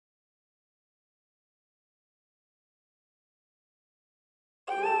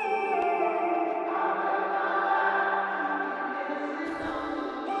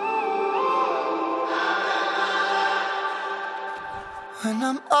When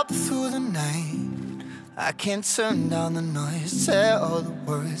I'm up through the night, I can't turn down the noise. Say all the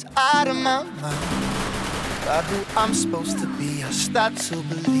words out of my mind about who I'm supposed to be. I start to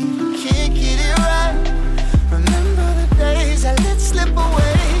believe I can't get it right. Remember the days I let slip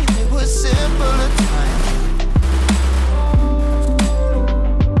away. They were simpler times.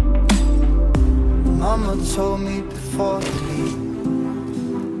 Mama told me before you leave,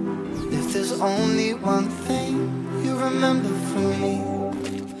 if there's only one thing you remember from me,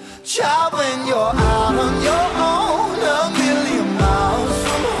 child, when you're out on your own, a million miles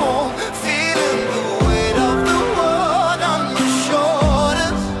from home, feeling the weight of the world on your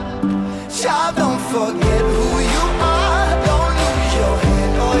shoulders. Child, don't forget who you are. Don't lose your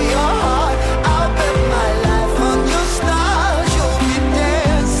head or your heart. I'll bet my life on your stars. You'll be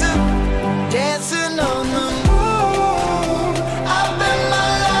dancing, dancing on the moon. I'll bet my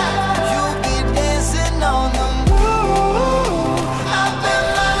life you'll be dancing on the moon. I'll bet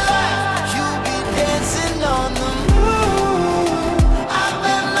my life you'll be dancing on the moon. I'll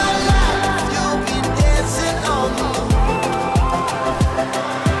bet my life you'll be dancing on the moon.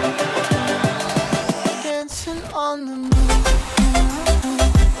 Dancing on the moon.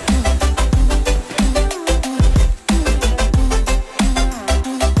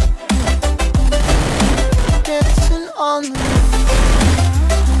 Dancing on the moon.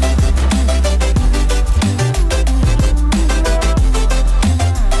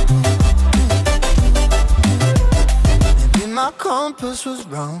 Maybe my compass was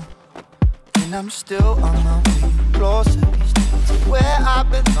wrong, and I'm still on my way closer each day to where I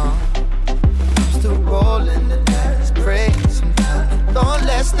belong. I'm still rolling the dice, praying sometimes don't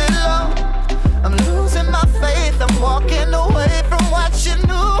last it long. I'm losing my faith, I'm walking away from what you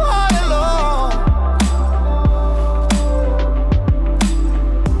knew all along.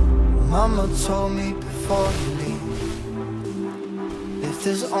 Mama told me before you leave, if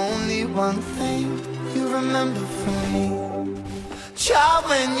there's only one thing you remember from me, child,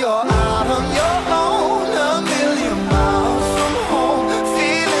 when you're out on your own, a million miles from home,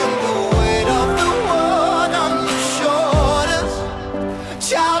 feeling the weight of the world on your shoulders.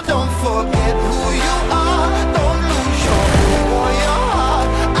 Child, don't forget who you are. Don't lose your head or your heart.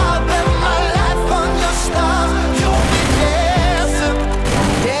 I'll bet my life on your stars. You'll be dancing,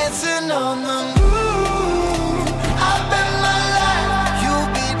 dancing on the moon. I'll bet my life you'll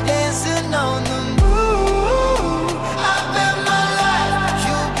be dancing on the moon. I'll bet my life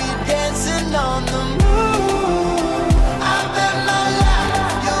you'll be dancing on the moon. I'll bet my life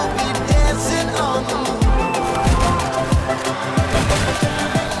you'll be dancing on the moon.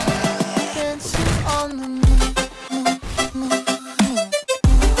 Dancing on the moon.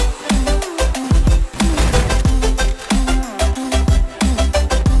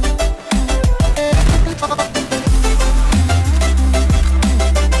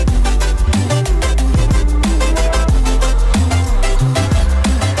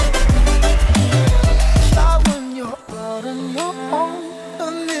 Child, when you're out on your own,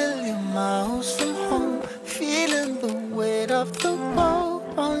 a million miles from home, feeling the weight of the world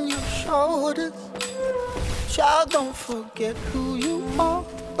on your shoulders. Child, don't forget who you are.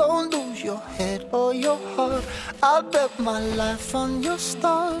 Don't lose your head or your heart. I'll bet my life on your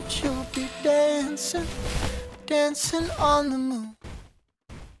stars. You'll be dancing, dancing on the moon.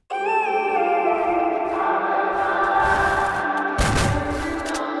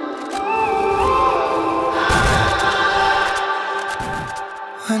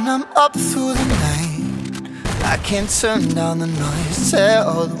 When I'm up through the night, I can't turn down the noise. Say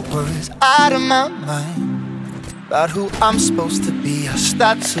all the words out of my mind about who I'm supposed to be. I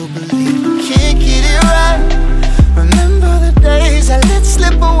start to believe I can't get it right. Remember the days I let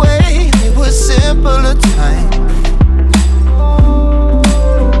slip away. They were simpler times.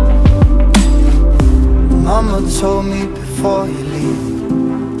 Mama told me before you leave,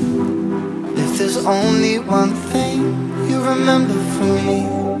 if there's only one thing you remember from me,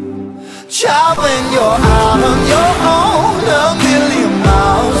 child, when you're out on your own, a million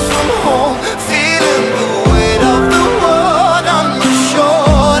miles from home, feeling the weight of the world on your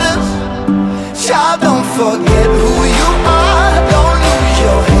shoulders. Child, don't forget who you are. Don't lose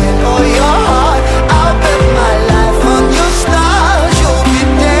your head or your heart. I'll bet my life on your stars. You'll be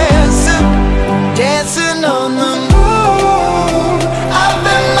dancing, dancing on the moon. I'll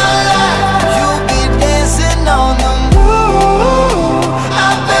bet my life you'll be dancing on the moon.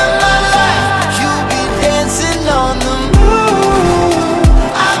 I'll bet my life you'll be dancing on the moon.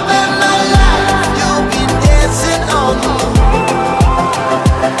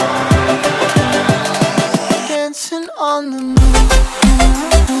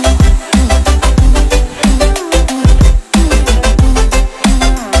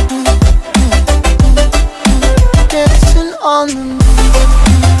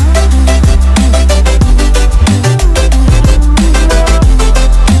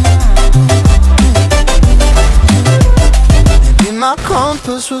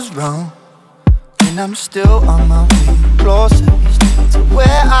 compass was wrong, and I'm still on my way closer to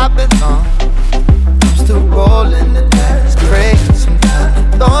where I belong. I'm still rolling the dice, praying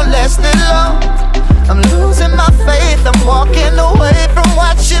sometimes it don't last it long. I'm losing my faith, I'm walking away from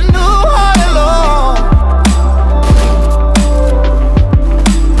what you knew all along.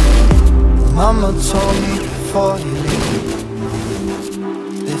 Mama told me before you leave,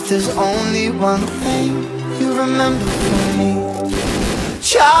 if there's only one thing you remember from me,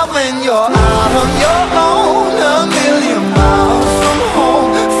 child, when you're out on your own,